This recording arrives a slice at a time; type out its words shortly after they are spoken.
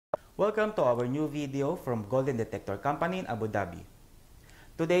Welcome to our new video from Golden Detector Company in Abu Dhabi.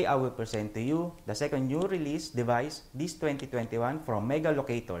 Today I will present to you the second new release device this 2021 from Mega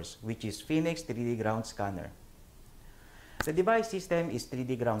Locators, which is Phoenix 3D Ground Scanner. The device system is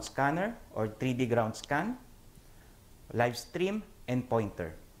 3D Ground Scanner or 3D Ground Scan, live stream, and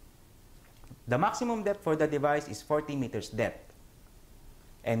pointer. The maximum depth for the device is 40 meters depth,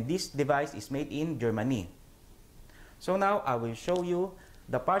 and this device is made in Germany. So now I will show you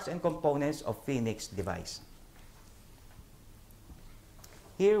the parts and components of Phoenix device.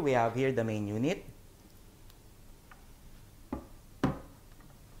 Here we have the main unit.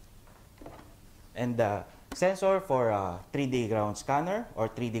 And the sensor for 3D ground scanner or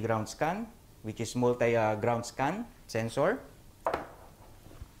 3D ground scan, which is multi-ground scan sensor.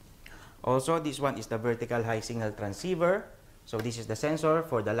 Also, this one is the vertical high signal transceiver. So this is the sensor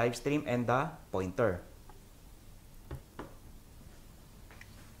for the live stream and the pointer.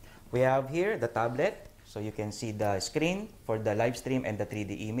 We have here the tablet, so you can see the screen for the live stream and the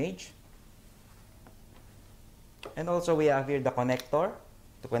 3D image. And also we have here the connector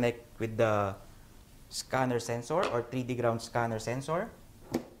to connect with the scanner sensor or 3D ground scanner sensor.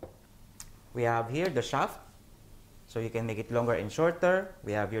 We have here the shaft, so you can make it longer and shorter.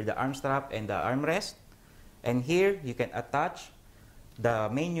 We have here the arm strap and the armrest. And here you can attach the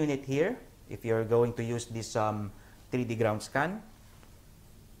main unit here if you're going to use this 3D ground scan.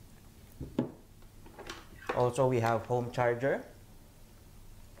 Also, we have home charger,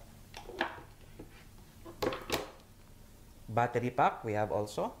 battery pack we have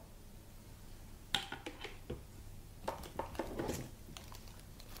also,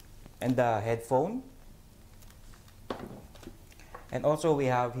 and the headphone. And also we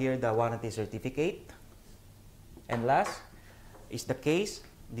have here the warranty certificate. And last is the case,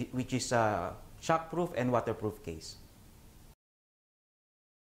 which is a shockproof and waterproof case.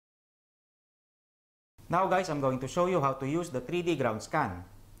 Now guys, I'm going to show you how to use the 3D ground scan.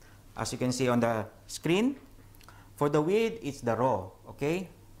 As you can see on the screen, for the width, it's the raw, okay?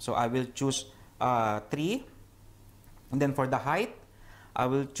 So I will choose 3. And then for the height, I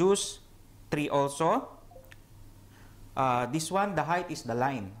will choose 3 also. This one, the height is the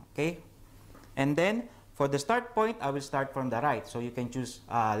line, okay? And then for the start point, I will start from the right. So you can choose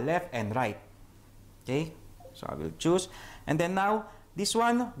left and right, okay? So I will choose. And then now, this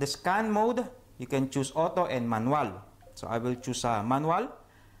one, the scan mode, you can choose auto and manual. So I will choose manual.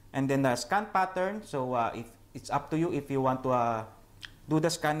 And then the scan pattern, so if it's up to you if you want to do the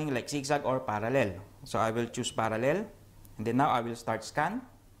scanning like zigzag or parallel. So I will choose parallel. And then now I will start scan.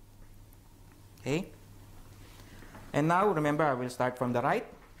 Okay. And now remember, I will start from the right.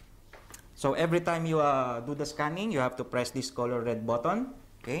 So every time you do the scanning, you have to press this color red button.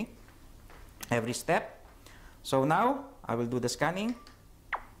 Okay. Every step. So now I will do the scanning.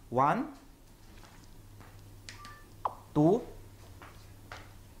 1, 2,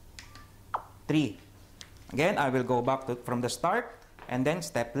 3. Again, I will go back from the start and then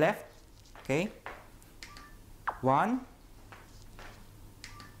step left. Okay. 1,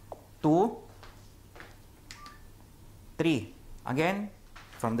 2, 3. Again,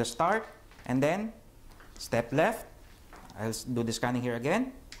 from the start and then step left. I'll do the scanning here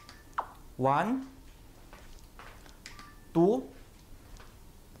again. 1, 2,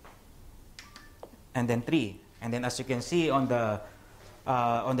 and then 3. And then as you can see on the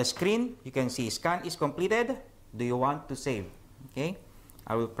screen, you can see scan is completed. Do you want to save? Okay.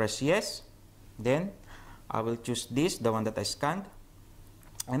 I will press yes. Then I will choose this, the one that I scanned.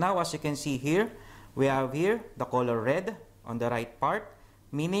 And now as you can see here, we have here the color red on the right part,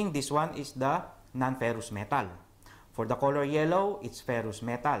 meaning this one is the non-ferrous metal. For the color yellow, it's ferrous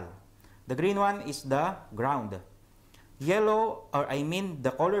metal. The green one is the ground. Yellow, or I mean the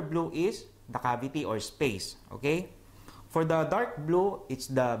color blue is the cavity or space, okay? For the dark blue, it's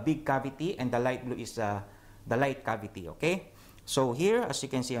the big cavity, and the light blue is the light cavity, okay? So here, as you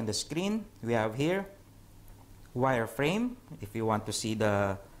can see on the screen, we have here wireframe. If you want to see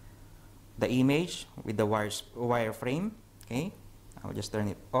the image with the wireframe, okay? I'll just turn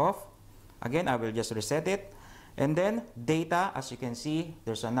it off. Again, I will just reset it. And then data, as you can see,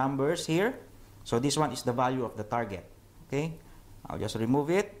 there's a numbers here. So this one is the value of the target, okay? I'll just remove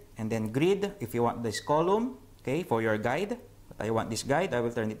it. And then grid, if you want this column, okay, for your guide. But I want this guide, I will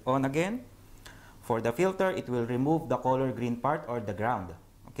turn it on again. For the filter, it will remove the color green part or the ground,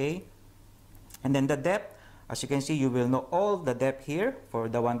 okay? And then the depth, as you can see, you will know all the depth here for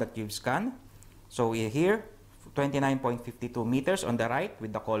the one that you've scanned. So we here, 29.52 meters on the right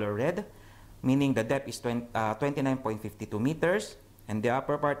with the color red, meaning the depth is 29.52 meters. And the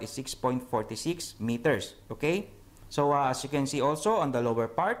upper part is 6.46 meters, okay? So as you can see also on the lower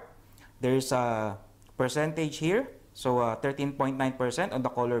part, there's a percentage here. So 13.9% on the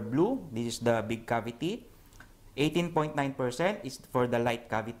color blue. This is the big cavity. 18.9% is for the light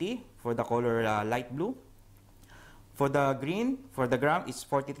cavity, for the color light blue. For the green, for the gram, is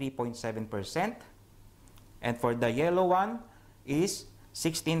 43.7%. And for the yellow one is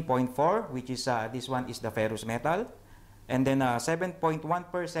 16.4%, which is this one is the ferrous metal. And then 7.1%,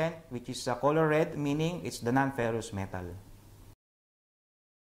 which is color red, meaning it's the non-ferrous metal.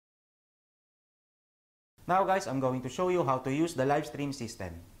 Now guys, I'm going to show you how to use the live stream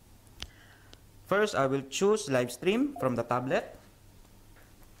system. First, I will choose live stream from the tablet.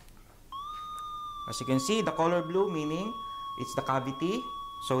 As you can see, the color blue meaning it's the cavity.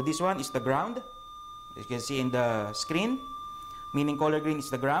 So this one is the ground. As you can see in the screen, meaning color green is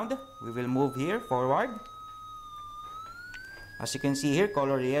the ground. We will move here forward. As you can see here,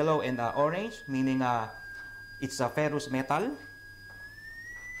 color yellow and orange, meaning it's a ferrous metal.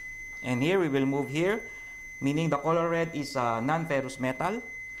 And here we will move here, meaning the color red is non-ferrous metal.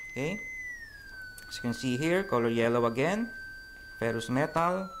 Okay. As you can see here, color yellow again, ferrous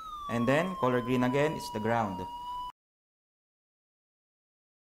metal, and then color green again is the ground.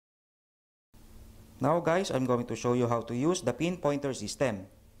 Now guys, I'm going to show you how to use the pinpointer system.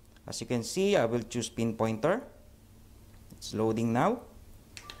 As you can see, I will choose pinpointer. It's loading now.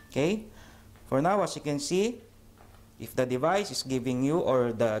 Okay. For now, as you can see, if the device is giving you,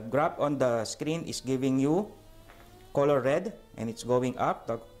 or the graph on the screen is giving you color red and it's going up,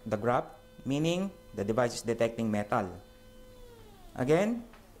 the graph, meaning the device is detecting metal. Again,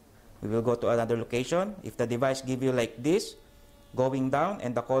 we will go to another location. If the device give you like this, going down,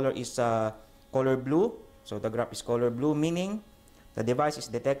 and the color is color blue, so the graph is color blue, meaning the device is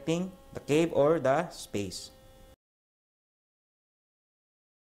detecting the cave or the space.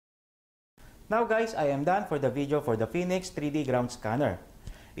 Now guys, I am done for the video for the Phoenix 3D ground scanner.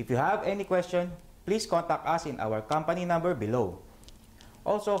 If you have any question, please contact us in our company number below.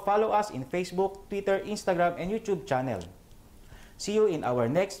 Also, follow us in Facebook, Twitter, Instagram, and YouTube channel. See you in our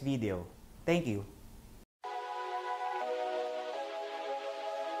next video. Thank you.